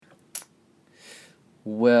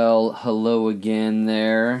Well, hello again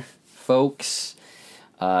there, folks.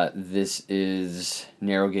 This is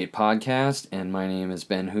Narrowgate Podcast, and my name is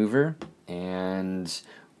Ben Hoover, and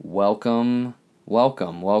welcome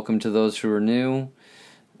to those who are new,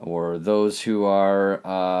 or those who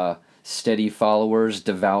are steady followers,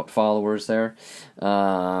 devout followers there.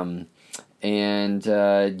 Welcome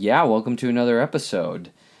to another episode.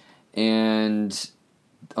 And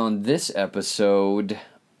on this episode,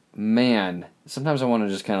 man, sometimes I want to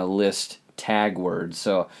just kind of list tag words.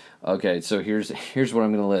 So here's what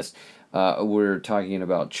I'm going to list. We're talking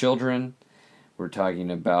about children. We're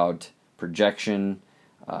talking about projection,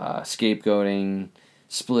 scapegoating,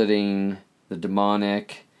 splitting, the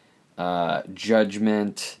demonic,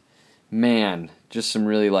 judgment. Man, just some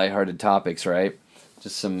really lighthearted topics, right?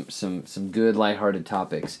 Just some good lighthearted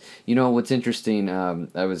topics. You know what's interesting?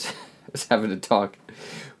 I was having a talk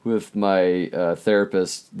with my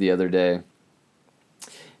therapist the other day,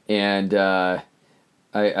 and I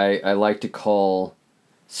like to call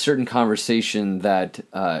certain conversation that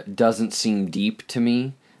doesn't seem deep to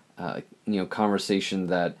me, conversation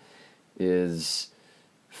that is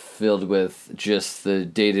filled with just the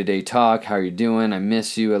day-to-day talk. How you doing? I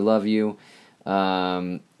miss you. I love you.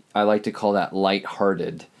 I like to call that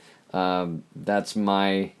lighthearted. That's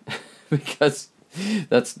my because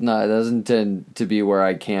that doesn't tend to be where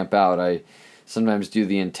I camp out. I sometimes do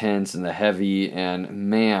the intense and the heavy, and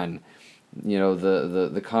man,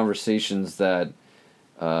 the conversations that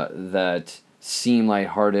seem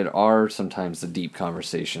lighthearted are sometimes the deep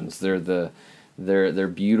conversations. They're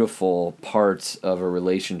beautiful parts of a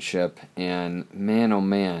relationship, and man, oh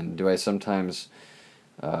man, do I sometimes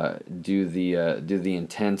do the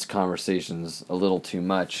intense conversations a little too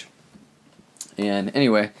much. And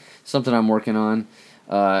anyway, something I'm working on,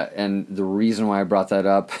 and the reason why I brought that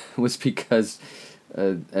up was because,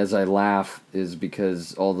 as I laugh, is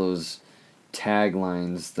because all those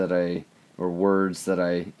taglines or words that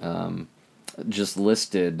I just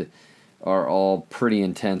listed are all pretty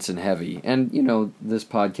intense and heavy. And, this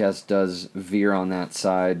podcast does veer on that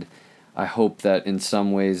side. I hope that in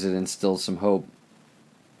some ways it instills some hope.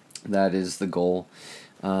 That is the goal.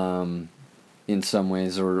 In some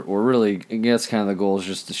ways, or really, I guess kind of the goal is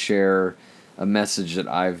just to share a message that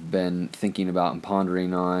I've been thinking about and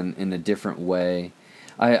pondering on in a different way.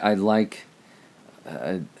 I think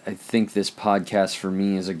this podcast for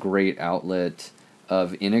me is a great outlet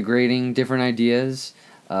of integrating different ideas,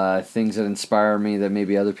 things that inspire me that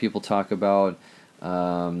maybe other people talk about,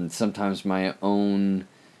 sometimes my own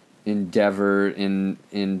endeavor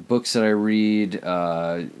in books that I read.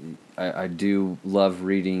 I do love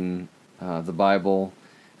reading the Bible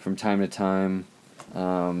from time to time.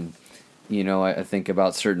 I think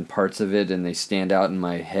about certain parts of it and they stand out in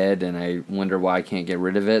my head and I wonder why I can't get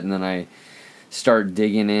rid of it, and then I start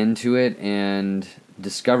digging into it and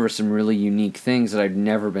discover some really unique things that I've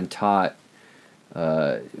never been taught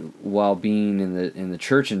while being in the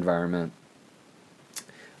church environment.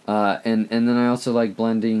 And then I also like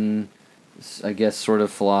blending, I guess, sort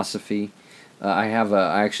of philosophy. I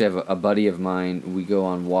actually have a buddy of mine. We go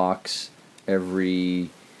on walks tend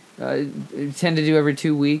to do every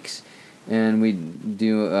 2 weeks, and we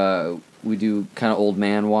do kind of old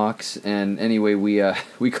man walks. And anyway, we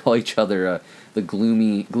call each other the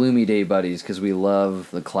gloomy day buddies, because we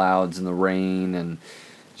love the clouds and the rain and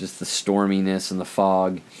just the storminess and the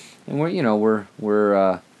fog. And we're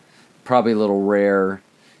probably a little rare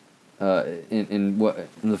in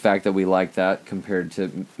the fact that we like that compared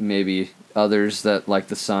to maybe others that like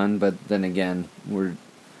the sun. But then again,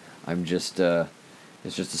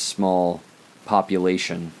 it's just a small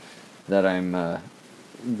population that I'm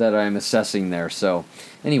assessing there. So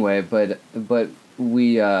anyway, but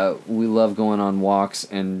we love going on walks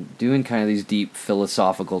and doing kind of these deep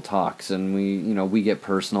philosophical talks, and we get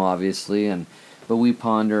personal, obviously, but we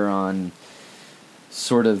ponder on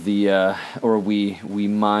sort of we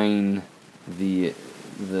mine the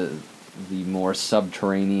more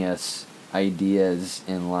subterraneous ideas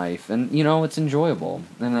in life, and it's enjoyable,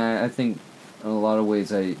 and I think in a lot of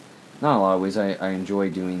ways I enjoy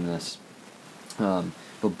doing this,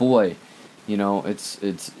 but boy,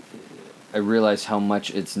 it's I realize how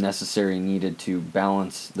much it's necessary and needed to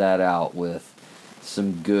balance that out with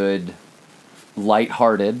some good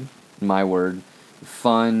lighthearted, my word,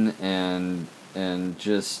 fun and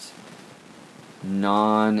just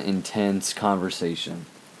non-intense conversation.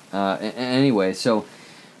 Anyway, so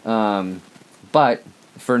but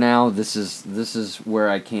for now, this is where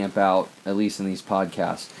I camp out, at least in these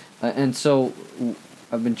podcasts. And so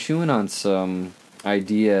I've been chewing on some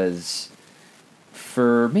ideas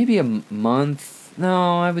for maybe a month.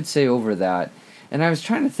 No, I would say over that. and I was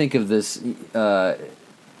trying to think of this,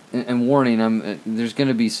 and warning, there's going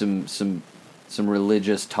to be some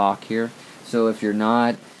religious talk here. So if you're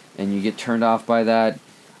not, and you get turned off by that,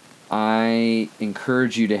 I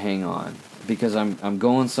encourage you to hang on, because I'm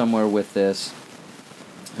going somewhere with this.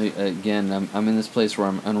 Again, I'm in this place where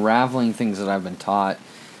I'm unraveling things that I've been taught,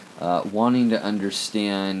 wanting to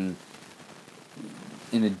understand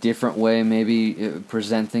in a different way, maybe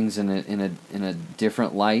present things in a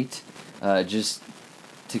different light, just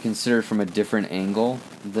to consider from a different angle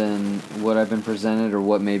than what I've been presented, or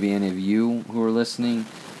what maybe any of you who are listening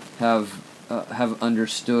have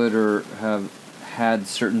understood or have had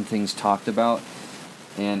certain things talked about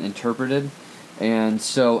and interpreted. And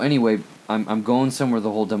so anyway, I'm going somewhere with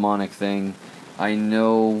the whole demonic thing. I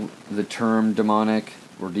know the term demonic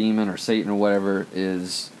or demon or Satan or whatever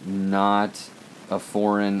is not a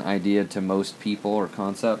foreign idea to most people or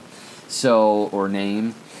concept, or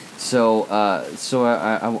name. So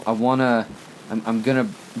I wanna, I'm gonna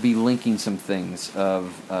be linking some things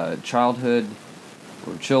of childhood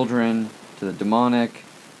or children to the demonic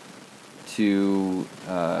to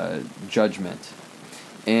judgment,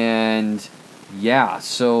 and yeah.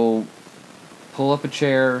 So pull up a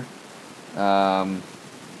chair. Well,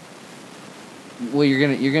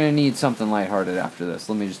 you're gonna need something lighthearted after this.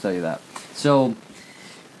 Let me just tell you that. So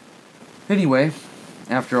anyway,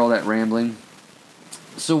 after all that rambling,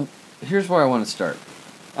 so here's where I want to start.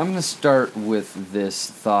 I'm going to start with this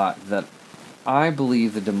thought that I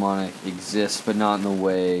believe the demonic exists, but not in the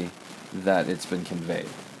way that it's been conveyed,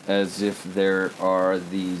 as if there are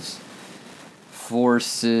these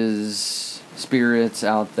forces, spirits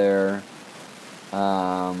out there.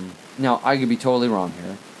 Now, I could be totally wrong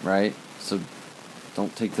here, right? So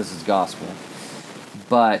don't take this as gospel.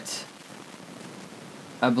 But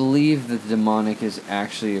I believe that the demonic is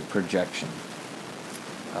actually a projection.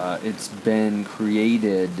 It's been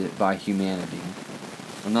created by humanity.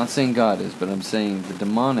 I'm not saying God is, but I'm saying the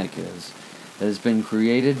demonic is. It has been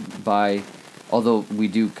created by, although we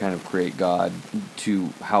do kind of create God to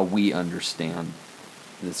how we understand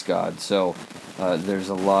this God. So there's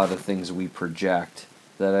a lot of things we project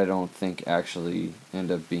that I don't think actually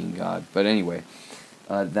end up being God. But anyway,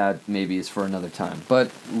 that maybe is for another time.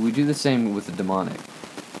 But we do the same with the demonic.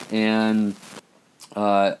 And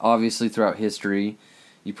obviously throughout history,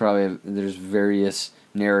 there's various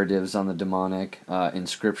narratives on the demonic. In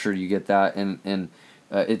Scripture, you get that. And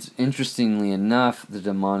it's interestingly enough, the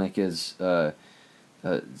demonic is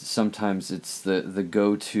sometimes it's the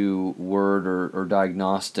go-to word or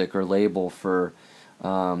diagnostic or label for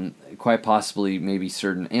quite possibly maybe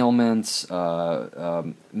certain ailments,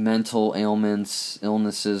 mental ailments,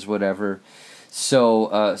 illnesses, whatever.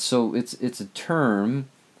 So it's a term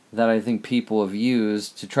that I think people have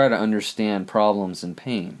used to try to understand problems and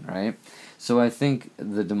pain, right? So I think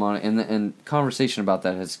the demonic and conversation about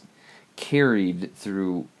that has carried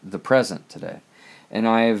through the present today. And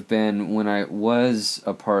I have been, when I was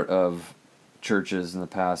a part of churches in the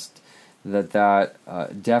past, that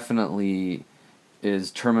definitely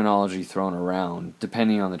is terminology thrown around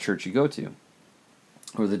depending on the church you go to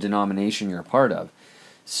or the denomination you're a part of.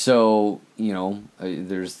 So,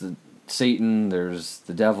 there's the Satan, there's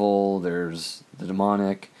the devil, there's the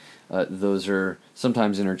demonic. Those are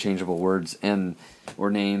sometimes interchangeable words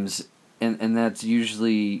or names, and that's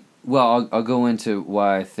usually, well, I'll go into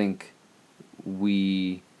why I think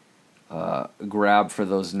we grab for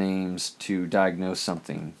those names to diagnose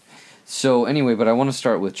something. So anyway, but I want to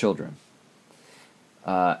start with children.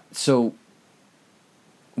 So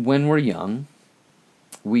when we're young,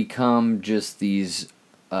 we come just these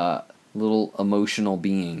little emotional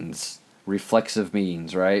beings, reflexive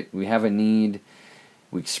beings, right? We have a need,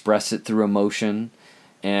 we express it through emotion,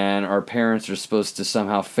 and our parents are supposed to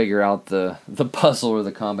somehow figure out the puzzle or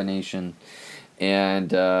the combination, and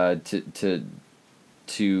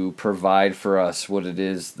to provide for us what it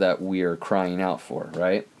is that we are crying out for,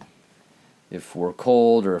 right? If we're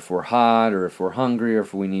cold, or if we're hot, or if we're hungry, or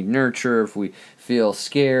if we need nurture, if we feel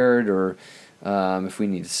scared, or if we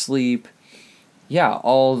need to sleep. Yeah,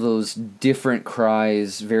 all those different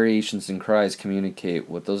cries, variations in cries communicate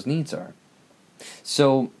what those needs are.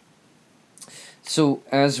 So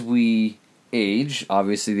as we age,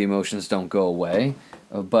 obviously the emotions don't go away,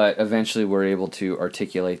 but eventually we're able to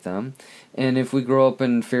articulate them. And if we grow up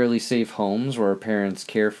in fairly safe homes where our parents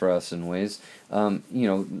care for us in ways, our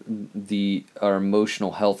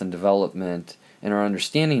emotional health and development and our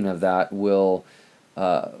understanding of that will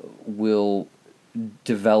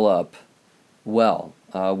develop well.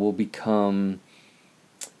 We'll become,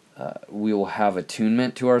 we will have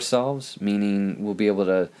attunement to ourselves, meaning we'll be able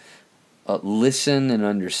to listen and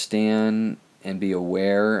understand and be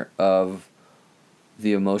aware of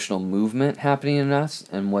the emotional movement happening in us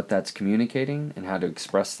and what that's communicating and how to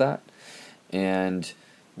express that, and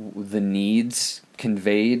the needs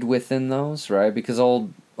conveyed within those, right? Because all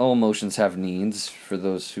emotions have needs, for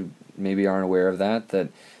those who maybe aren't aware of that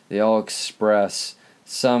they all express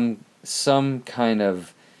some kind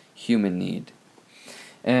of human need.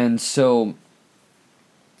 And so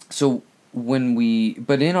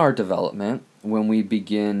but in our development, when we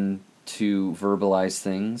begin to verbalize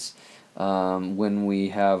things, when we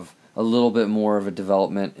have a little bit more of a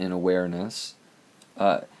development in awareness,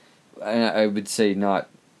 I would say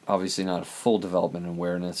obviously not a full development in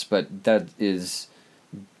awareness, but that is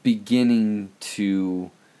beginning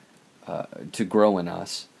to grow in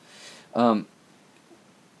us.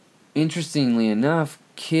 Interestingly enough,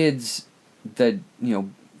 kids that,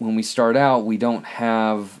 when we start out, we don't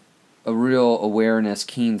have a real awareness,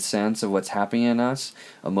 keen sense of what's happening in us,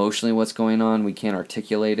 emotionally what's going on. We can't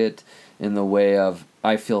articulate it in the way of,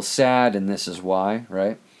 I feel sad and this is why,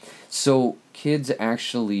 right? So kids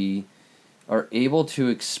actually are able to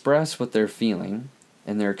express what they're feeling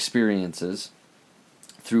and their experiences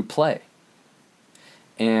through play.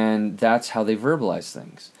 And that's how they verbalize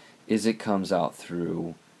things, is it comes out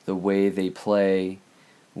through the way they play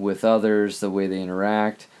with others, the way they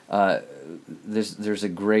interact. There's a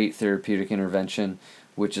great therapeutic intervention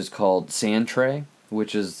which is called sand tray,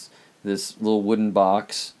 which is this little wooden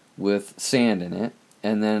box with sand in it,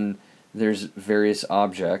 and then there's various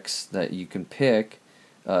objects that you can pick,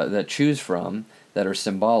 that choose from, that are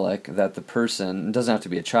symbolic, that the person, it doesn't have to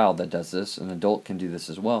be a child that does this, an adult can do this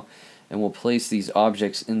as well, and we'll place these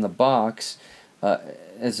objects in the box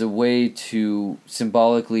as a way to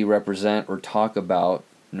symbolically represent or talk about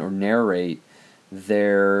or narrate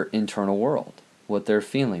their internal world, what they're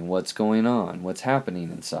feeling, what's going on, what's happening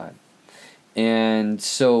inside. And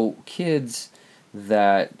so kids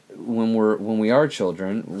that when we are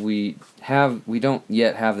children, we don't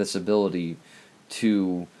yet have this ability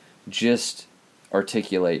to just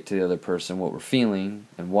articulate to the other person what we're feeling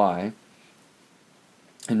and why,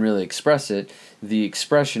 and really express it. The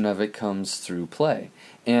expression of it comes through play.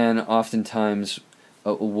 And oftentimes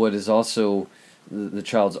what is also the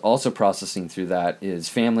child's also processing through that is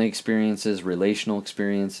family experiences, relational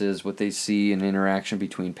experiences, what they see in interaction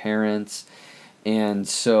between parents. And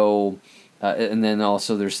so and then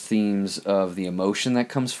also there's themes of the emotion that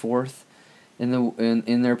comes forth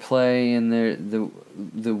in their play, and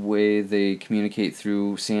the way they communicate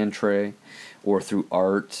through sand tray or through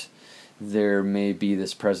art. There may be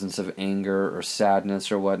this presence of anger or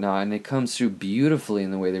sadness or whatnot, and it comes through beautifully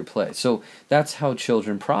in the way they play. So that's how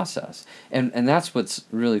children process. And that's what's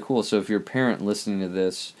really cool. So if you're a parent listening to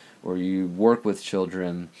this, or you work with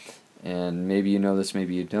children, and maybe you know this,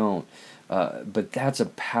 maybe you don't, but that's a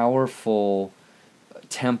powerful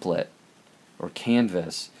template or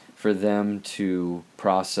canvas for them to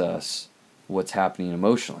process what's happening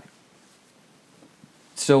emotionally.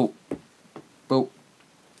 So, but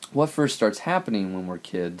what first starts happening when we're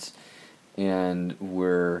kids and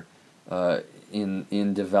we're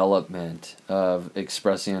in development of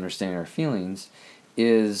expressing, understanding our feelings,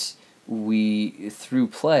 is through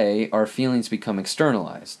play, our feelings become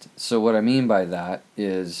externalized. So what I mean by that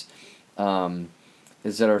is that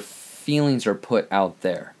our feelings are put out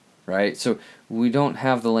there, right? So we don't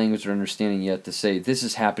have the language or understanding yet to say, this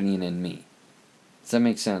is happening in me. Does that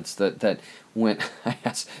make sense? That when I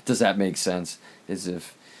ask, does that make sense? As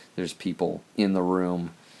if there's people in the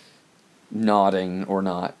room nodding or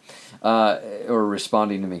not, or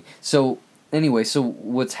responding to me. So anyway, so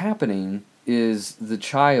what's happening is the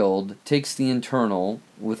child takes the internal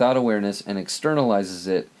without awareness and externalizes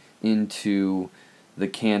it into the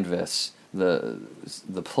canvas, the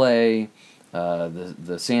play,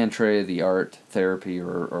 the sand tray, the art therapy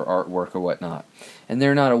or artwork or whatnot, and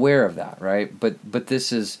they're not aware of that, right? But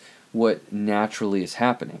this is what naturally is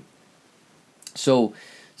happening. So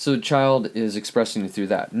the child is expressing it through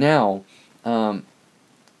that. Now,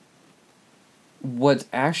 what's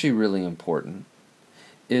actually really important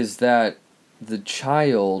is that the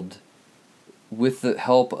child, with the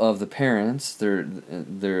help of the parents, their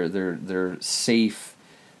safe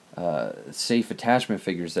attachment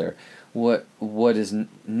figures there. What is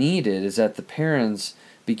needed is that the parents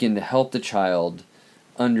begin to help the child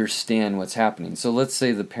understand what's happening. So let's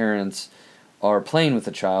say the parents are playing with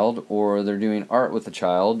the child, or they're doing art with the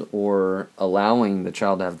child, or allowing the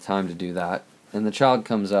child to have time to do that, and the child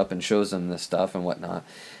comes up and shows them this stuff and whatnot,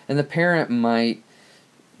 and the parent might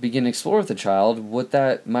begin to explore with the child what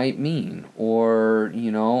that might mean. Or,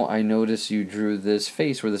 I notice you drew this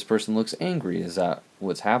face where this person looks angry. Is that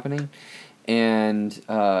what's happening?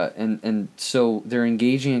 and so they're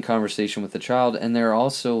engaging in conversation with the child, and they're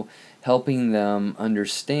also helping them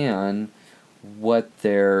understand what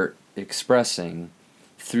they're expressing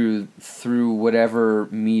through whatever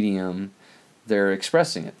medium they're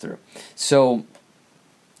expressing it through. So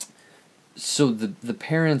the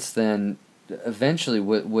parents then eventually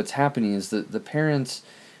what's happening is that the parents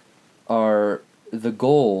are the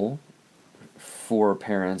goal for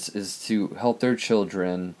parents is to help their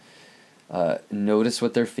children notice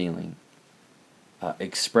what they're feeling,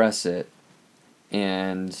 express it,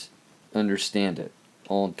 and understand it,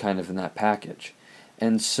 all kind of in that package.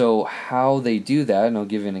 And so how they do that, and I'll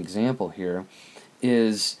give you an example here,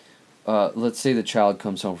 is let's say the child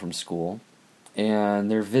comes home from school and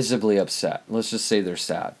they're visibly upset. Let's just say they're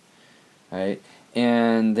sad, right?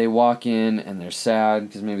 And they walk in and they're sad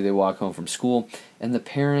because maybe they walk home from school, and the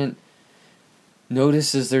parent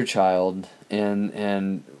notices their child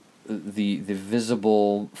and the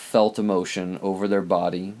visible felt emotion over their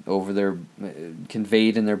body, over their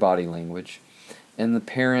conveyed in their body language, and the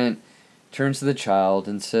parent turns to the child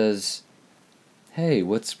and says, "Hey,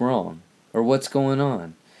 what's wrong?" or "What's going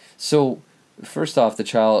on?" So first off,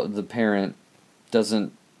 the parent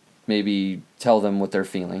doesn't maybe tell them what they're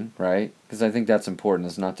feeling, right? Because I think that's important,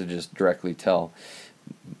 is not to just directly tell.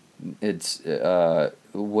 It's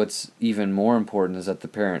what's even more important is that the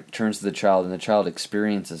parent turns to the child and the child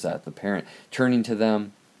experiences that. The parent turning to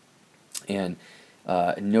them and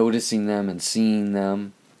noticing them and seeing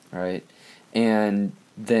them, right? And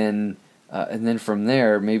then from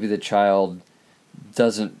there, maybe the child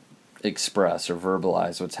doesn't express or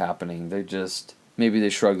verbalize what's happening. Maybe they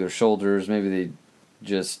shrug their shoulders, maybe they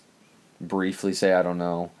just briefly say, "I don't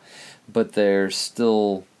know," but they're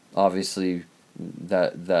still obviously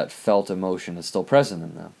that felt emotion is still present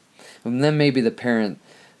in them. And then maybe the parent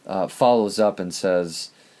follows up and says,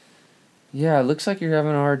 "Yeah, it looks like you're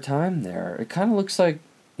having a hard time there. It kind of looks like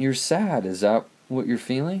you're sad. Is that what you're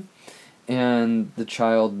feeling?" And the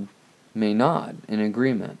child may nod in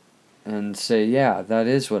agreement and say, "Yeah, that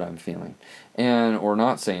is what I'm feeling," or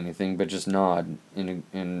not say anything, but just nod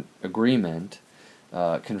in agreement,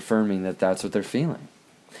 confirming that that's what they're feeling.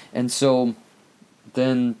 And so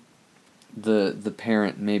then the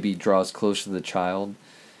parent maybe draws close to the child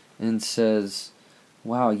and says,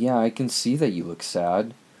 "Wow, yeah, I can see that you look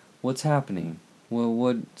sad. What's happening? Well,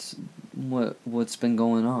 what's been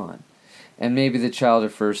going on?" And maybe the child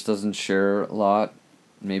at first doesn't share a lot,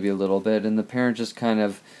 maybe a little bit, and the parent just kind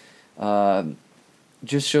of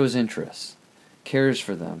just shows interest, cares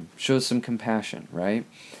for them, shows some compassion, right?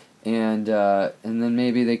 And then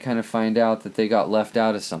maybe they kind of find out that they got left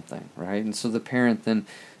out of something, right? And so the parent then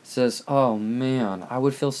says, "Oh man, I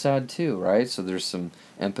would feel sad too," right? So there's some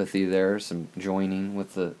empathy there, some joining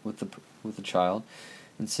with the child,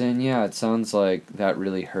 and saying, "Yeah, it sounds like that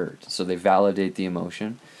really hurt." So they validate the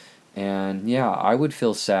emotion, and yeah, I would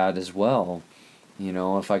feel sad as well,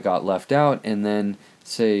 if I got left out, and then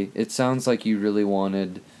say, "It sounds like you really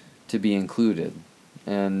wanted to be included,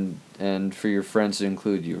 and for your friends to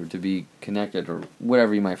include you, or to be connected," or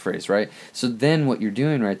whatever you might phrase, right? So then what you're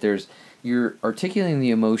doing right there is you're articulating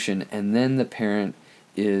the emotion, and then the parent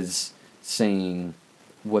is saying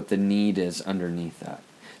what the need is underneath that.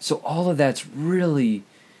 So all of that's really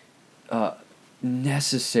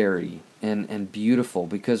necessary and beautiful,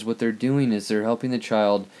 because what they're doing is they're helping the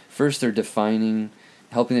child. First, they're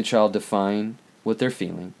helping the child define what they're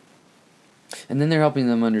feeling, and then they're helping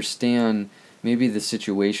them understand maybe the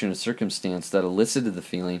situation or circumstance that elicited the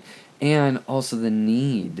feeling, and also the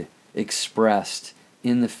need expressed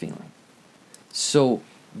in the feeling. So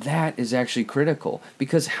that is actually critical,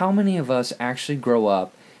 because how many of us actually grow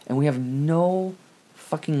up and we have no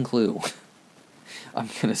fucking clue? I'm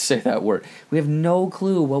going to say that word. We have no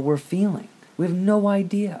clue what we're feeling. We have no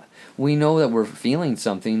idea. We know that we're feeling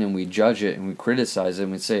something, and we judge it and we criticize it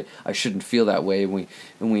and we say, "I shouldn't feel that way."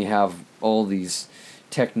 And we have all these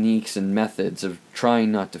techniques and methods of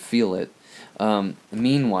trying not to feel it.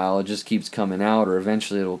 Meanwhile, it just keeps coming out, or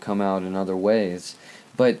eventually it will come out in other ways.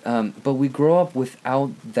 But we grow up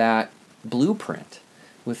without that blueprint,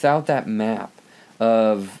 without that map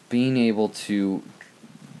of being able to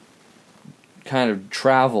kind of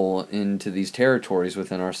travel into these territories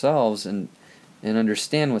within ourselves and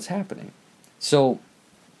understand what's happening. So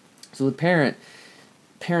the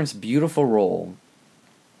parent's beautiful role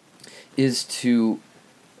is to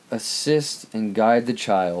assist and guide the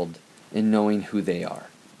child in knowing who they are,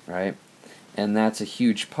 right? And that's a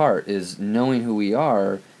huge part, is knowing who we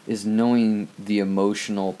are, is knowing the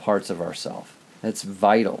emotional parts of ourselves. That's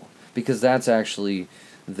vital, because that's actually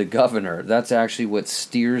the governor. That's actually what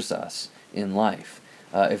steers us in life.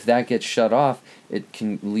 If that gets shut off, it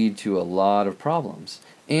can lead to a lot of problems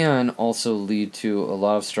and also lead to a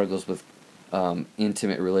lot of struggles with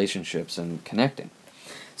intimate relationships and connecting.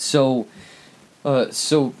 So,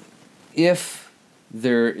 so if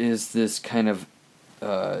there is this kind of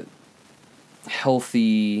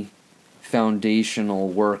healthy foundational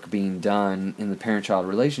work being done in the parent-child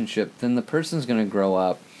relationship, then the person's going to grow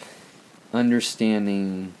up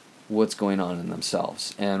understanding what's going on in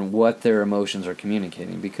themselves and what their emotions are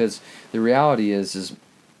communicating. Because the reality is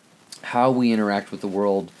how we interact with the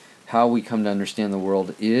world, how we come to understand the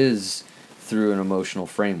world is through an emotional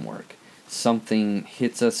framework. Something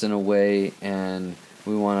hits us in a way and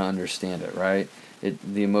we want to understand it, right?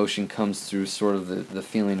 The emotion comes through sort of the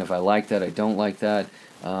feeling of I like that, I don't like that.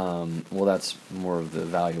 Well, that's more of the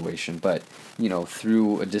evaluation, but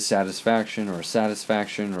through a dissatisfaction or a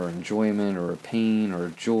satisfaction or enjoyment or a pain or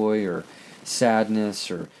a joy or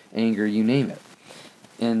sadness or anger, you name it.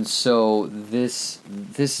 And so this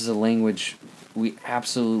is a language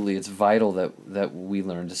it's vital that we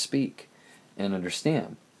learn to speak and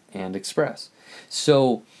understand and express.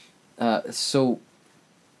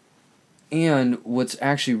 And what's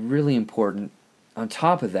actually really important on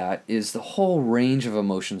top of that is the whole range of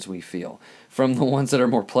emotions we feel, from the ones that are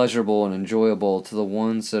more pleasurable and enjoyable to the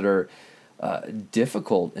ones that are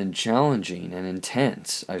difficult and challenging and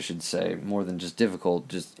intense, I should say, more than just difficult,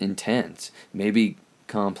 just intense, maybe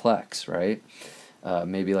complex, right?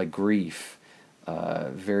 Maybe like grief,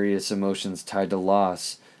 various emotions tied to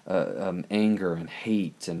loss, anger and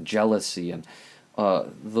hate and jealousy, and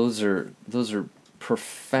those are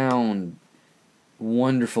profound,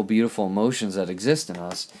 wonderful, beautiful emotions that exist in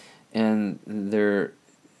us, and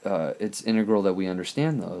it's integral that we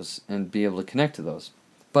understand those and be able to connect to those.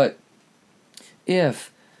 But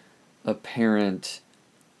if a parent,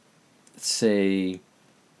 say,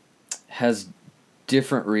 has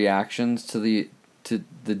different reactions to the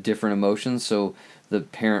different emotions, so the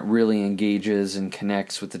parent really engages and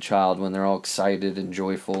connects with the child when they're all excited and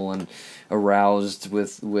joyful and aroused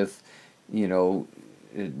with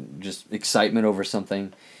just excitement over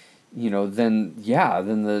something, then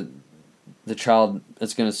the child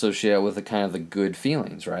is going to associate with the kind of the good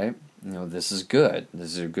feelings, right? This is good.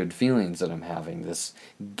 These are good feelings that I'm having. This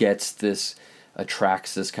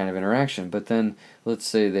attracts this kind of interaction. But then let's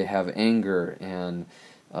say they have anger and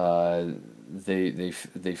they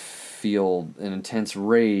feel an intense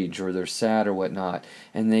rage, or they're sad or whatnot,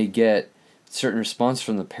 and they get certain response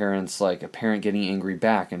from the parents, like a parent getting angry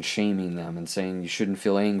back and shaming them and saying you shouldn't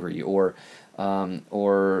feel angry, or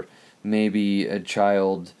maybe a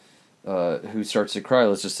child who starts to cry,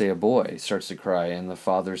 let's just say a boy starts to cry, and the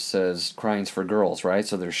father says crying's for girls, right?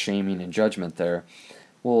 So there's shaming and judgment there.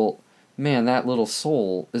 Well, man, that little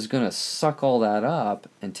soul is going to suck all that up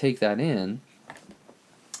and take that in,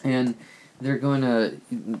 and they're gonna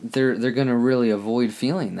really avoid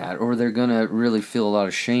feeling that, or they're gonna really feel a lot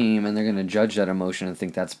of shame, and they're gonna judge that emotion and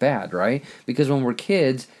think that's bad, right? Because when we're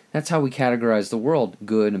kids, that's how we categorize the world,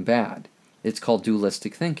 good and bad. It's called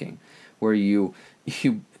dualistic thinking, where you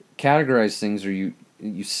categorize things, or you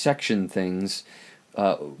section things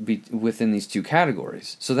within these two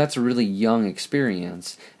categories. So that's a really young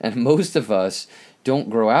experience, and most of us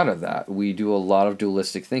don't grow out of that. We do a lot of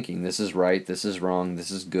dualistic thinking. This is right, this is wrong,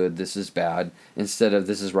 this is good, this is bad, instead of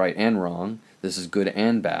this is right and wrong, this is good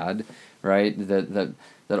and bad, right? That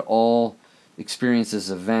all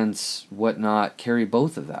experiences, events, whatnot, carry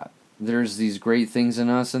both of that. There's these great things in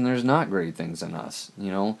us, and there's not great things in us.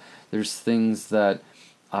 There's things that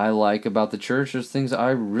I like about the church, there's things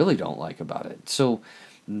I really don't like about it. So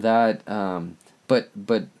that, but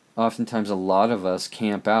oftentimes a lot of us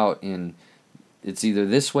camp out in it's either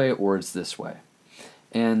this way or it's this way.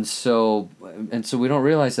 And so we don't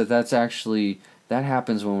realize that that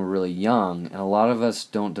happens when we're really young, and a lot of us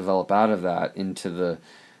don't develop out of that into the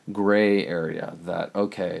gray area that,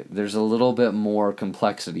 okay, there's a little bit more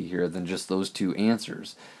complexity here than just those two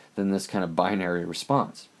answers, than this kind of binary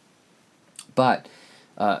response. But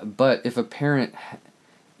if a parent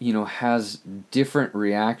has different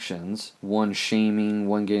reactions, one shaming,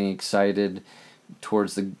 one getting excited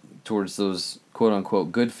towards those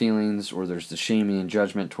quote-unquote good feelings, or there's the shaming and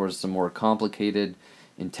judgment towards the more complicated,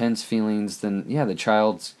 intense feelings, then the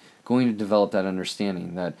child's going to develop that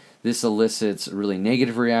understanding that this elicits a really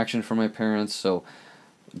negative reaction from my parents, so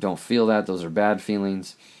don't feel that, those are bad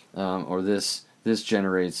feelings, or this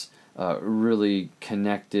generates a really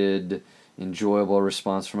connected, enjoyable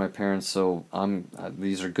response from my parents, so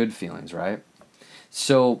these are good feelings, right?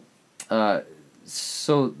 So the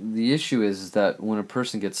issue is that when a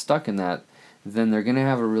person gets stuck in that, then they're going to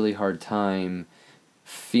have a really hard time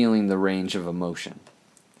feeling the range of emotion.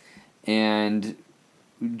 And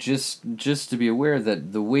just to be aware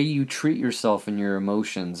that the way you treat yourself and your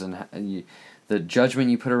emotions and the judgment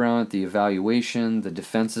you put around it, the evaluation, the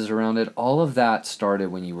defenses around it, all of that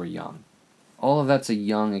started when you were young. All of that's a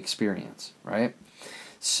young experience, right?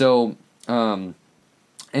 So,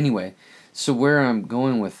 anyway, so where I'm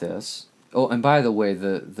going with this, oh, and by the way,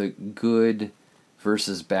 the good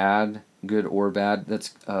versus bad, good or bad,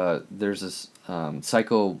 that's there's this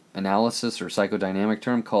psychoanalysis or psychodynamic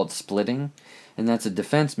term called splitting, and that's a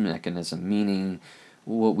defense mechanism, meaning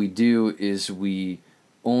what we do is we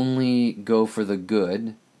only go for the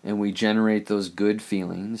good, and we generate those good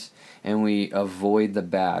feelings, and we avoid the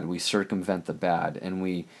bad, we circumvent the bad, and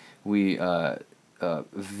we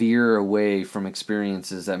veer away from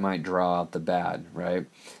experiences that might draw out the bad, right?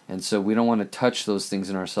 And so we don't want to touch those things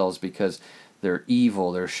in ourselves because they're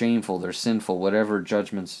evil, they're shameful, they're sinful, whatever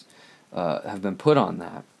judgments have been put on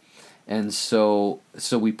that. And so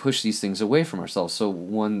we push these things away from ourselves. So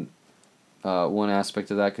one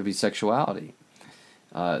aspect of that could be sexuality,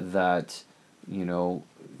 that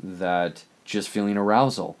just feeling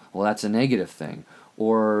arousal. Well, that's a negative thing.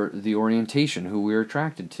 Or the orientation, who we're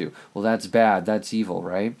attracted to. Well, that's bad, that's evil,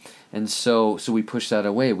 right? And so we push that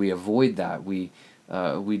away. We avoid that. We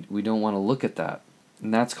don't want to look at that.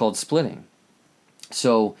 And that's called splitting.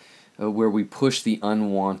 So where we push the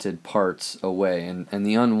unwanted parts away. And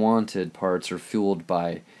the unwanted parts are fueled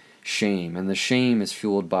by shame. And the shame is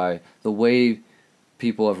fueled by the way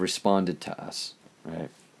people have responded to us, right?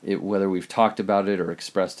 Whether we've talked about it or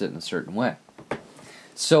expressed it in a certain way.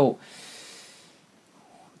 So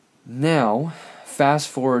now, fast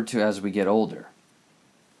forward to as we get older.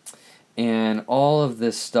 And all of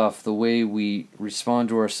this stuff, the way we respond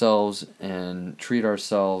to ourselves and treat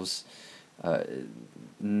ourselves,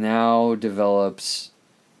 now develops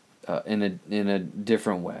in a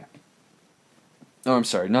different way. Oh, I'm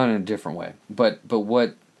sorry, not in a different way, but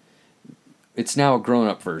what it's now a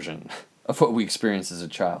grown-up version of what we experienced as a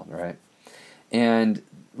child, right? And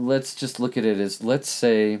let's just look at it as, let's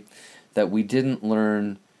say that we didn't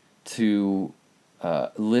learn to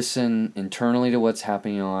listen internally to what's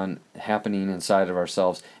happening inside of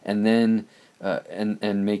ourselves, and then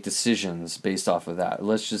and make decisions based off of that.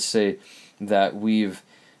 Let's just say that we've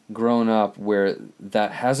grown up where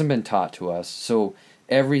that hasn't been taught to us, so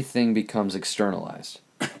everything becomes externalized,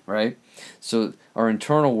 right? So our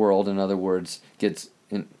internal world, in other words, gets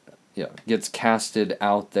casted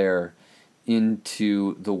out there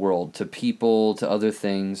into the world, to people, to other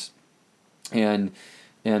things, and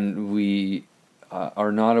we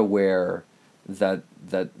are not aware that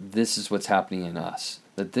this is what's happening in us,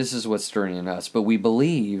 that this is what's stirring in us. But we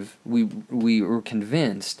believe, we were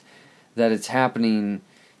convinced that it's happening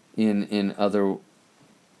in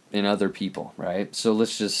other people, right? So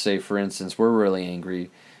let's just say, for instance, we're really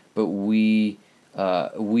angry, but we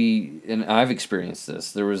and I've experienced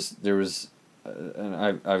this. There was. And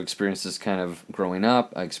I've experienced this kind of growing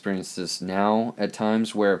up. I experience this now at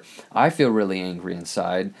times where I feel really angry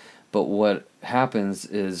inside, but what happens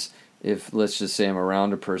is, if, let's just say, I'm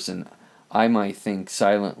around a person, I might think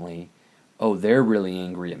silently, oh, they're really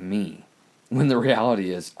angry at me, when the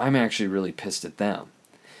reality is I'm actually really pissed at them.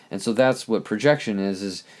 And so that's what projection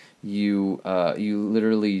is you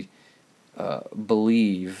literally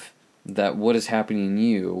believe that what is happening in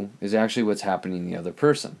you is actually what's happening in the other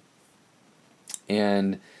person.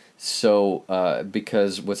 And so,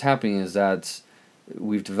 because what's happening is that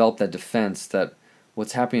we've developed that defense that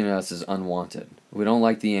what's happening to us is unwanted. We don't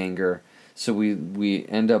like the anger, so we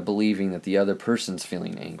end up believing that the other person's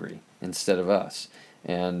feeling angry instead of us.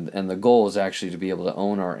 And the goal is actually to be able to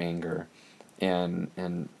own our anger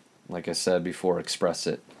and like I said before, express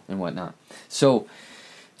it and whatnot. So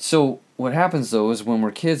what happens, though, is when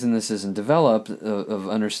we're kids and this isn't developed, of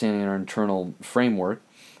understanding our internal framework,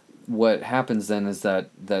 what happens then is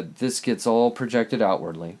that this gets all projected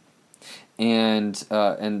outwardly, and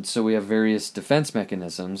so we have various defense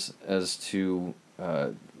mechanisms as to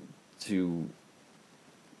that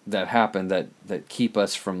happen that keep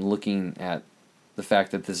us from looking at the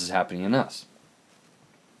fact that this is happening in us.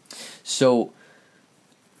 So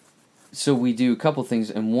we do a couple things,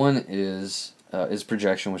 and one is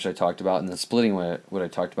projection, which I talked about, and then splitting, what I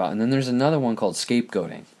talked about, and then there's another one called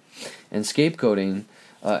scapegoating, and scapegoating.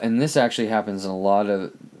 And this actually happens in a lot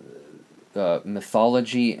of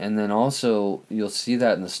mythology, and then also you'll see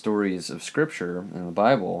that in the stories of Scripture in the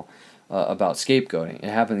Bible about scapegoating.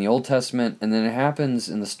 It happened in the Old Testament, and then it happens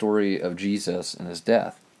in the story of Jesus and his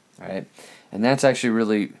death, right? And that's actually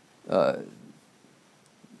really,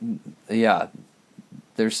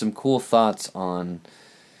 there's some cool thoughts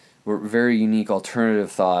very unique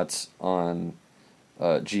alternative thoughts on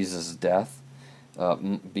Jesus' death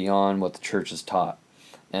beyond what the church has taught.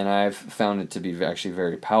 And I've found it to be actually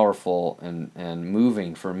very powerful and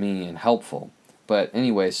moving for me and helpful. But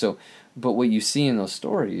anyway, but what you see in those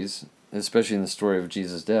stories, especially in the story of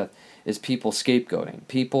Jesus' death, is people scapegoating.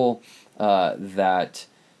 People that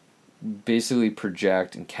basically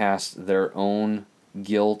project and cast their own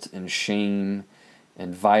guilt and shame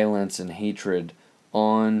and violence and hatred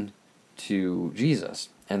on to Jesus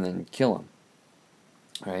and then kill him.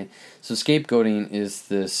 Right? So scapegoating is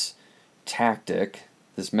this tactic,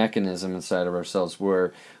 this mechanism inside of ourselves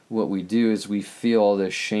where what we do is we feel all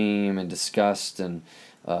this shame and disgust and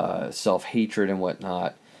self-hatred and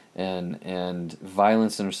whatnot and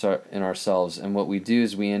violence in ourselves, and what we do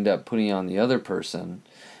is we end up putting on the other person,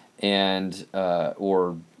 and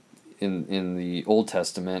or in the Old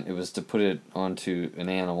Testament it was to put it onto an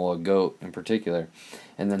animal, a goat in particular,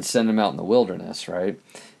 and then send them out in the wilderness, right?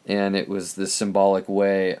 And it was this symbolic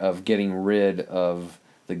way of getting rid of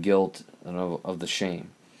the guilt and of the shame.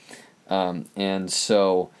 And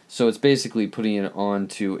so it's basically putting it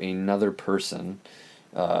onto another person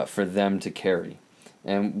for them to carry.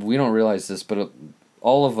 And we don't realize this, but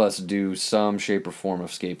all of us do some shape or form of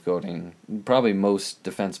scapegoating, probably most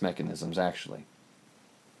defense mechanisms, actually.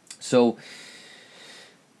 So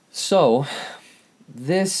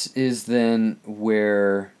this is then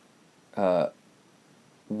where the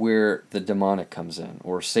demonic comes in,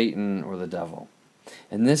 or Satan, or the devil.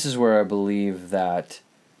 And this is where I believe that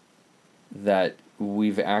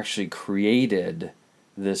we've actually created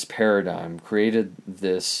this paradigm, created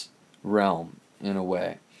this realm in a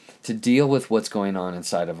way to deal with what's going on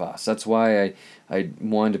inside of us. That's why I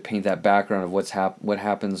wanted to paint that background of what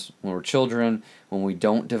happens when we're children, when we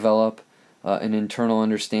don't develop an internal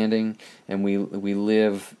understanding and we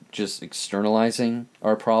live just externalizing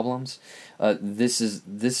our problems. This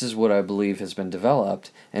is what I believe has been developed,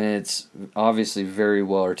 and it's obviously very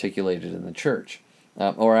well articulated in the church,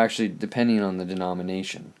 or actually depending on the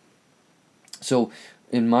denomination. So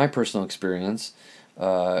in my personal experience,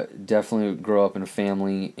 definitely grow up in a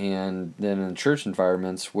family and then in church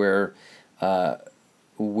environments where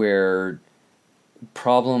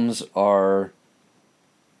problems are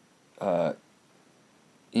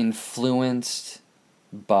influenced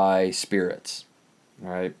by spirits,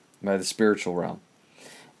 right? By the spiritual realm.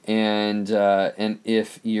 And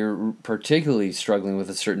if you're particularly struggling with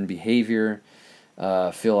a certain behavior,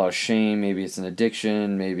 feel a lot of shame, maybe it's an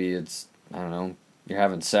addiction, maybe it's, I don't know, you're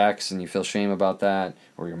having sex and you feel shame about that,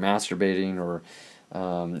 or you're masturbating, or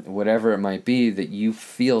whatever it might be, that you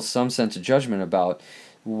feel some sense of judgment about.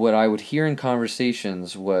 What I would hear in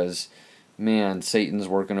conversations was, man, Satan's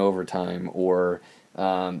working overtime, or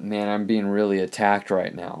man, I'm being really attacked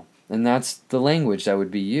right now. And that's the language that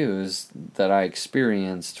would be used that I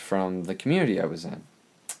experienced from the community I was in.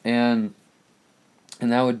 And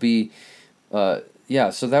that would be, so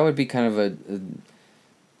that would be kind of a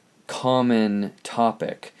common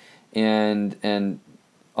topic. And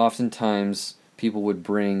oftentimes people would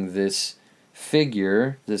bring this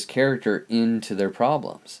figure, this character, into their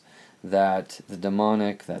problems. That the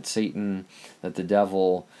demonic, that Satan, that the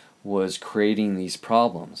devil was creating these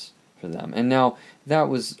problems for them. And now that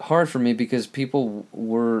was hard for me because people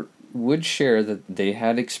would share that they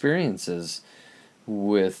had experiences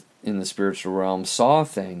in the spiritual realm, saw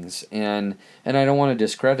things, and I don't want to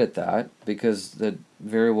discredit that because that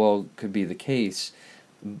very well could be the case.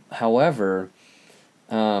 However,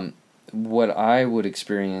 what I would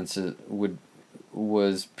experience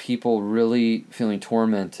was people really feeling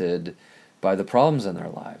tormented by the problems in their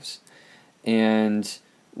lives. And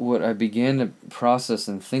what I began to process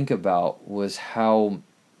and think about was how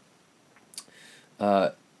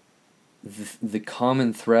the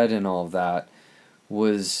common thread in all of that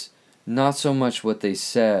was not so much what they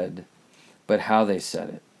said, but how they said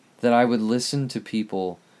it. That I would listen to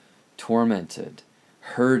people tormented,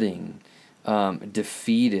 hurting,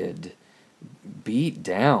 defeated, beat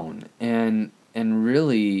down, and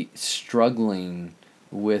really struggling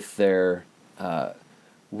with their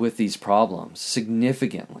with these problems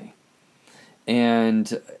significantly,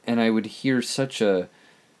 and I would hear such a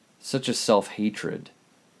self-hatred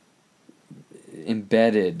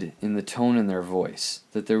embedded in the tone in their voice,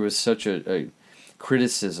 that there was such a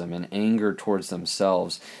criticism and anger towards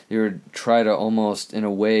themselves. They would try to almost, in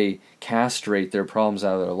a way, castrate their problems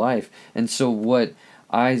out of their life. And so what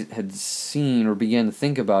I had seen or began to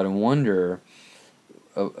think about and wonder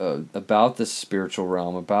about the spiritual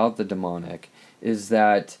realm, about the demonic, is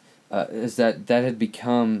that had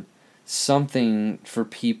become something for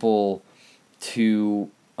people to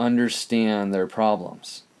understand their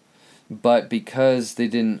problems. But because they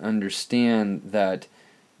didn't understand that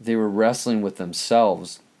they were wrestling with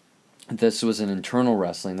themselves. This was an internal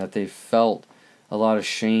wrestling, that they felt a lot of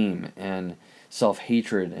shame and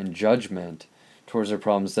self-hatred and judgment towards their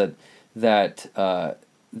problems, that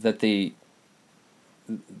they,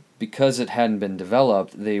 because it hadn't been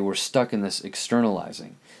developed, they were stuck in this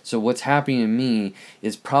externalizing. So what's happening in me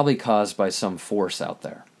is probably caused by some force out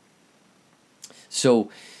there. So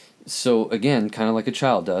again, kind of like a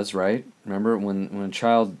child does, right? Remember, when a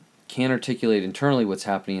child can't articulate internally what's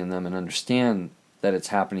happening in them and understand that it's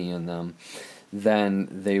happening in them, then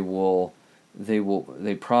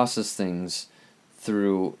they process things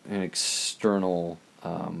through an external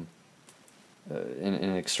in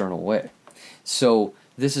an external way. So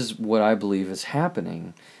this is what I believe is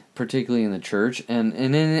happening, particularly in the church and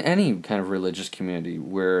in any kind of religious community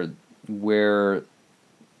where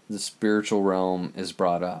the spiritual realm is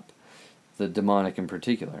brought up, the demonic in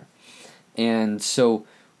particular. And so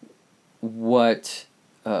what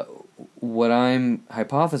I'm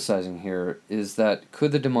hypothesizing here is that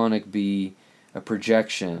could the demonic be a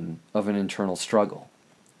projection of an internal struggle?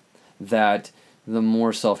 That the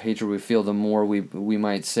more self-hatred we feel, the more we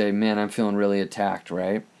might say, man, I'm feeling really attacked,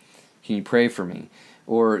 right? Can you pray for me?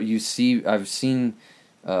 Or I've seen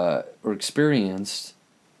or experienced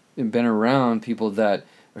and been around people that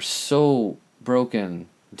are so broken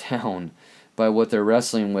down by what they're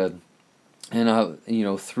wrestling with, and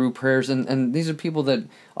through prayers, and these are people that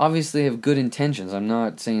obviously have good intentions. I'm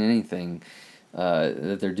not saying anything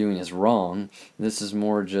that they're doing is wrong. This is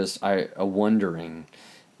more just a wondering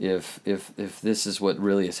if this is what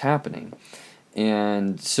really is happening.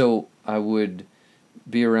 And so I would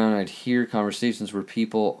be around, I'd hear conversations where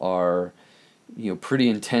people are, pretty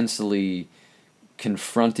intensely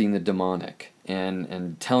confronting the demonic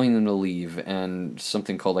and telling them to leave, and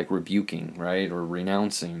something called like rebuking, right, or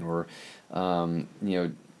renouncing, or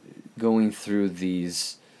going through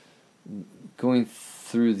these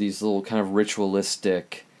little kind of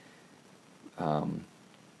ritualistic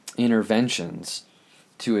interventions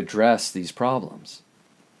to address these problems.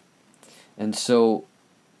 And so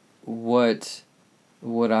what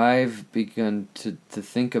I've begun to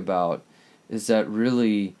think about is that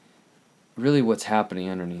really what's happening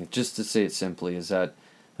underneath, just to say it simply, is that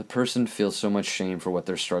the person feels so much shame for what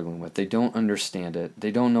they're struggling with. They don't understand it.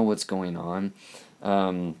 They don't know what's going on.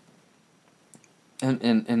 And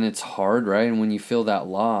it's hard, right? And when you feel that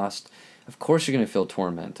lost, of course you're going to feel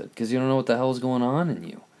tormented because you don't know what the hell is going on in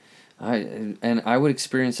you. I would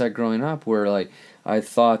experience that growing up, where like I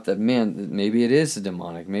thought that, man, maybe it is a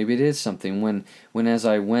demonic, maybe it is something. When as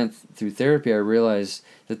I went through therapy, I realized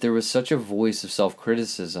that there was such a voice of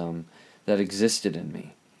self-criticism that existed in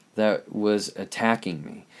me, that was attacking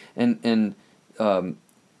me, and the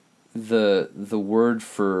word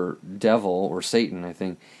for devil or Satan, I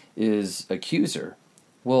think, is accuser.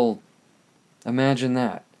 Well, imagine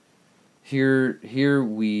that. Here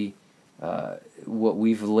we what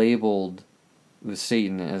we've labeled with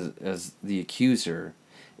Satan as the accuser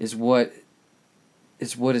is what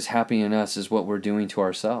is happening in us, is what we're doing to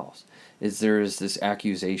ourselves. There is this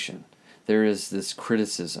accusation, there is this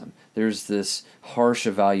criticism, there's this harsh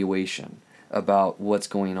evaluation about what's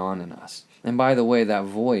going on in us. And by the way, that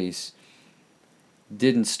voice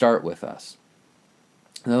didn't start with us.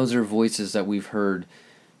 Those are voices that we've heard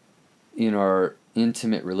in our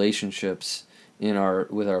intimate relationships,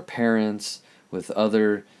 with our parents, with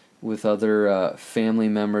other family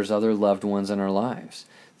members, other loved ones in our lives.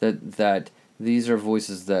 That these are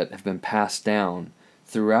voices that have been passed down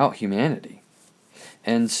throughout humanity.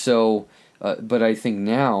 And so, but I think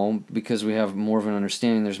now, because we have more of an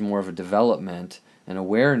understanding, there's more of a development and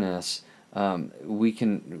awareness, we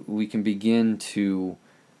can begin to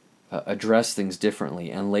address things differently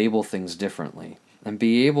and label things differently and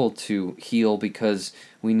be able to heal, because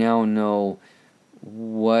we now know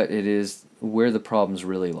what it is, where the problems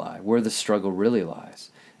really lie, where the struggle really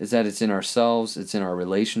lies. Is that it's in ourselves, it's in our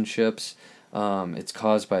relationships, it's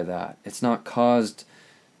caused by that. It's not caused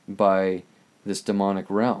by this demonic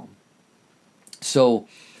realm. So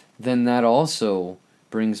then that also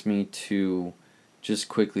brings me to just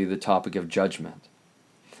quickly the topic of judgment.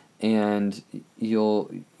 And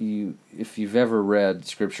if you've ever read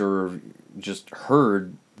scripture or just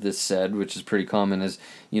heard this said, which is pretty common, is,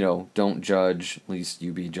 don't judge, lest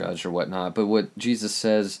you be judged, or whatnot. But what Jesus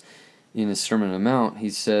says in his Sermon on the Mount, he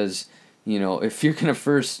says, if you're going to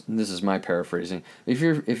first, and this is my paraphrasing, if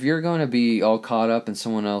you're going to be all caught up in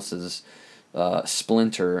someone else's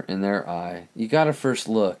splinter in their eye, you got to first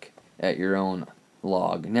look at your own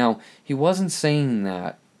log. Now, he wasn't saying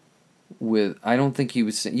that I don't think he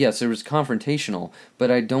was saying, yes, it was confrontational,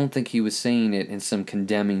 but I don't think he was saying it in some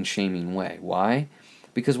condemning, shaming way. Why?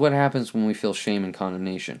 Because what happens when we feel shame and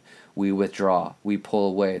condemnation? We withdraw, we pull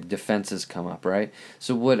away, defenses come up, right?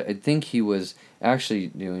 So what I think he was actually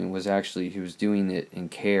doing was he was doing it in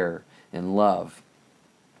care and love.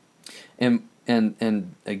 And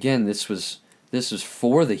again, this was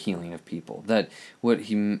for the healing of people. That what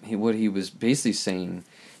he was basically saying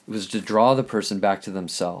was to draw the person back to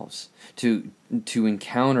themselves, to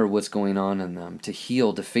encounter what's going on in them, to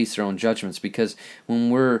heal, to face their own judgments. Because when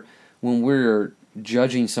we're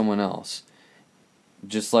judging someone else,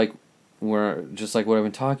 just like what I've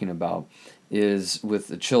been talking about, is with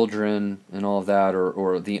the children and all of that,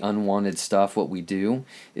 or the unwanted stuff, what we do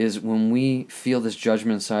is when we feel this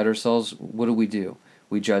judgment inside ourselves, what do?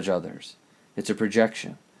 We judge others. It's a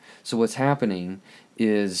projection. So what's happening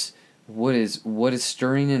is what is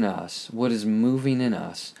stirring in us, what is moving in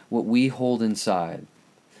us, what we hold inside,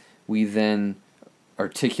 we then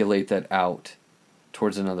articulate that out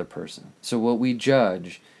towards another person. So what we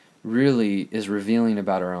judge really is revealing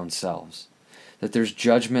about our own selves. That there's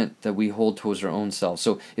judgment that we hold towards our own selves.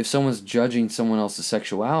 So if someone's judging someone else's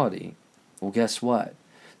sexuality, well, guess what?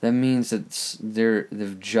 That means that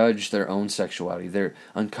they've judged their own sexuality. They're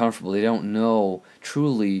uncomfortable. They don't know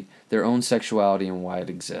truly their own sexuality and why it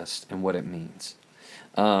exists and what it means.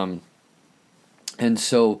 And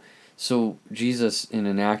so Jesus, in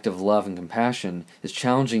an act of love and compassion, is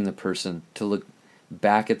challenging the person to look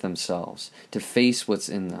back at themselves, to face what's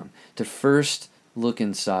in them, to first look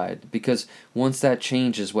inside, because once that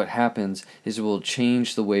changes, what happens is it will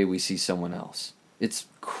change the way we see someone else. It's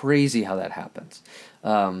crazy how that happens.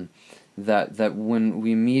 That when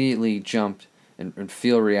we immediately jump and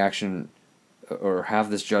feel a reaction or have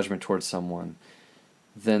this judgment towards someone,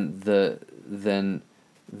 then the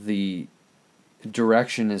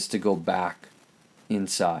direction is to go back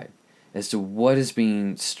inside as to what is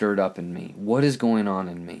being stirred up in me, what is going on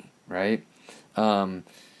in me, right? And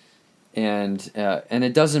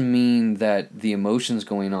it doesn't mean that the emotions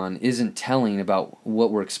going on isn't telling about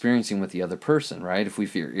what we're experiencing with the other person, right? If we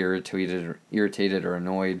feel irritated or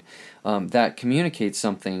annoyed, that communicates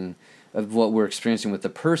something of what we're experiencing with the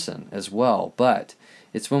person as well. But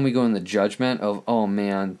it's when we go in the judgment of, oh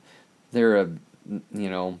man, they're a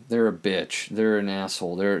bitch, they're an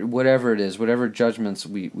asshole, they're whatever it is, whatever judgments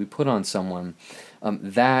we put on someone,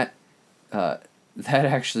 that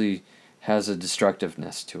actually has a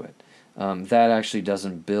destructiveness to it. That actually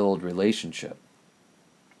doesn't build relationship.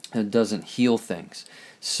 It doesn't heal things.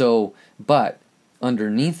 So, but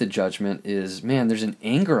underneath the judgment is, man, there's an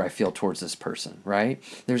anger I feel towards this person, right?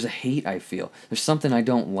 There's a hate I feel. There's something I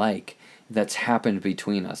don't like that's happened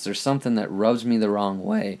between us. There's something that rubs me the wrong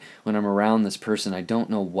way when I'm around this person. I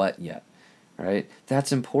don't know what yet, right?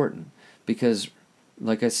 That's important because,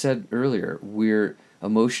 like I said earlier, we're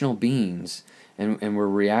emotional beings and we're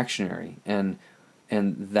reactionary, and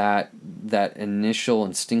that initial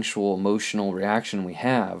instinctual emotional reaction we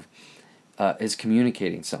have is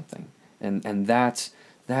communicating something, and that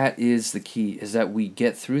is the key, is that we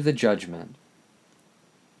get through the judgment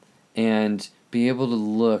and be able to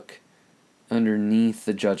look underneath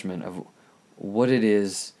the judgment of what it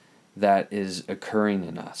is that is occurring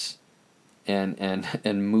in us and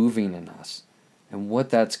moving in us and what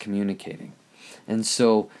that's communicating. And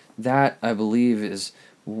so that, I believe, is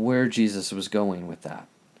where Jesus was going with that.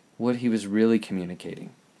 What he was really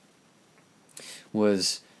communicating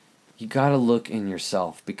was, you got to look in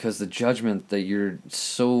yourself, because the judgment that you're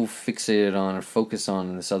so fixated on or focused on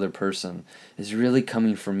in this other person is really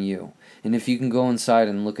coming from you. And if you can go inside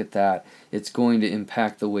and look at that, it's going to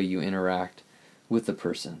impact the way you interact with the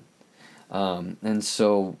person. And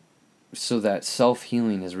so that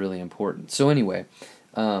self-healing is really important. So anyway,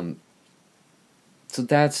 so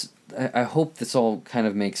that's, I hope this all kind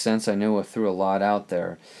of makes sense. I know I threw a lot out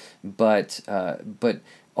there, but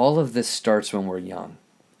all of this starts when we're young.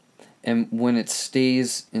 And when it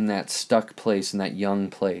stays in that stuck place, in that young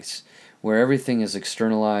place, where everything is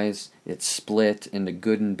externalized, it's split into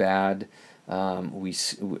good and bad, we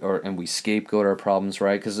scapegoat our problems,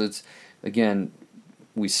 right? Because it's, again,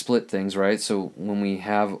 we split things, right? So when we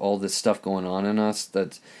have all this stuff going on in us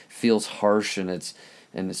that feels harsh and it's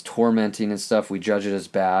tormenting and stuff, we judge it as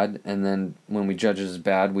bad, and then when we judge it as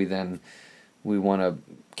bad, we want to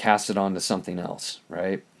cast it onto something else,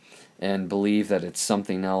 right? And believe that it's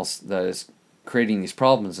something else that is creating these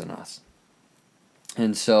problems in us.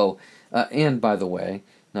 And so, and by the way,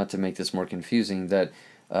 not to make this more confusing, that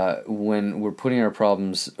when we're putting our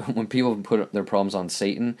problems, when people put their problems on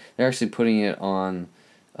Satan, they're actually putting it on,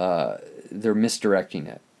 they're misdirecting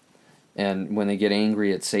it. And when they get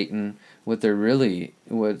angry at Satan, what's really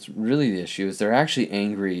the issue is they're actually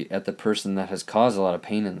angry at the person that has caused a lot of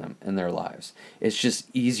pain in them in their lives. It's just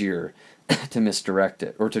easier to misdirect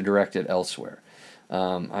it or to direct it elsewhere.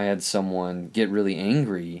 I had someone get really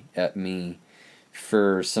angry at me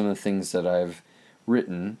for some of the things that I've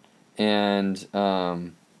written, and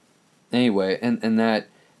anyway, and that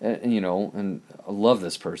and I love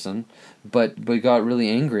this person, but got really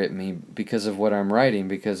angry at me because of what I'm writing,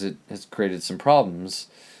 because it has created some problems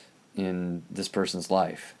in this person's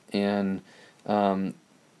life, and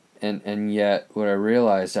yet what I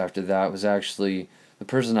realized after that was actually the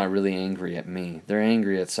person's not really angry at me; they're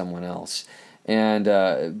angry at someone else, and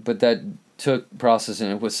but that took processing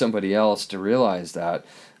it with somebody else to realize that,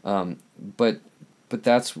 but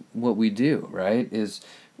that's what we do, right? Is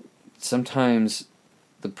sometimes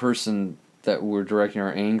the person that we're directing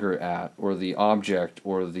our anger at, or the object,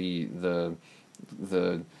 or the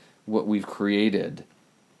what we've created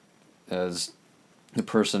as the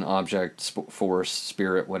person, object, force,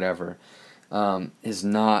 spirit, whatever, is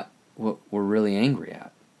not what we're really angry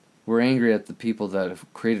at. We're angry at the people that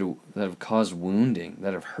have caused wounding,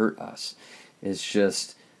 that have hurt us. It's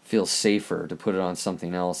just feels safer to put it on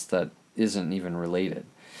something else that isn't even related.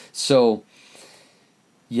 So,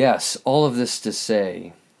 yes, all of this to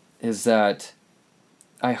say is that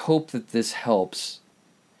I hope that this helps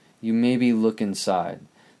you maybe look inside.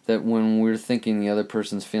 That when we're thinking the other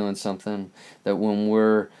person's feeling something, that when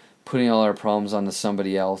we're putting all our problems onto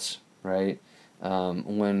somebody else, right?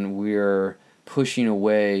 When we're pushing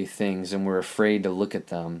away things and we're afraid to look at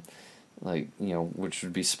them, like, which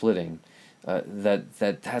would be splitting,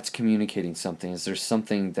 that's communicating something. Is there's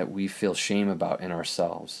something that we feel shame about in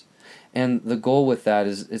ourselves. And the goal with that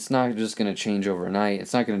is it's not just going to change overnight.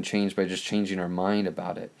 It's not going to change by just changing our mind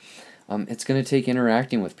about it. It's going to take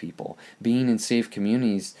interacting with people, being in safe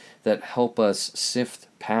communities that help us sift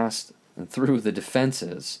past and through the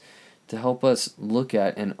defenses, to help us look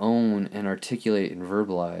at and own and articulate and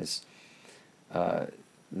verbalize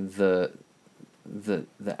the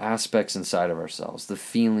aspects inside of ourselves, the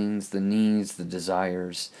feelings, the needs, the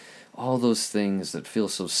desires, all those things that feel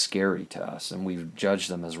so scary to us, and we've judged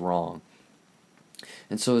them as wrong.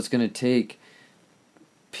 And so it's going to take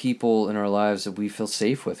people in our lives that we feel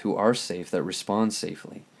safe with, who are safe, that respond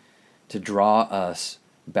safely, to draw us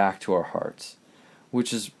back to our hearts,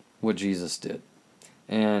 which is what Jesus did.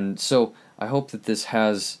 And so I hope that this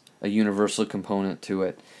has a universal component to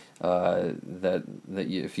it, that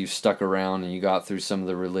if you stuck around and you got through some of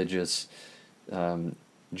the religious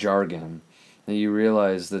jargon, that you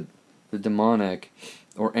realize that the demonic,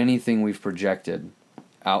 or anything we've projected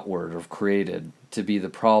outward or created to be the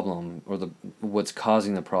problem, or what's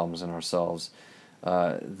causing the problems in ourselves,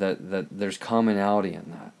 that there's commonality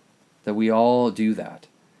in that we all do that,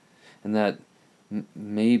 and that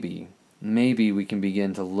maybe we can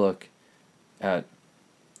begin to look at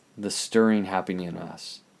the stirring happening in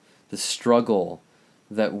us, the struggle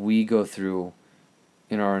that we go through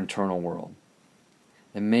in our internal world.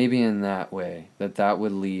 And maybe in that way, that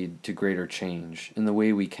would lead to greater change in the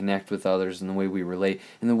way we connect with others, in the way we relate,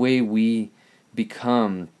 in the way we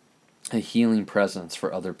become a healing presence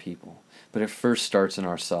for other people. But it first starts in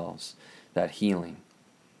ourselves, that healing.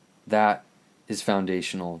 That is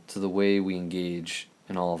foundational to the way we engage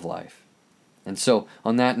in all of life. And so,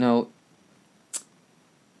 on that note,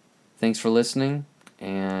 thanks for listening,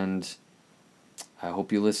 and I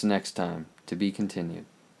hope you listen next time. To be continued.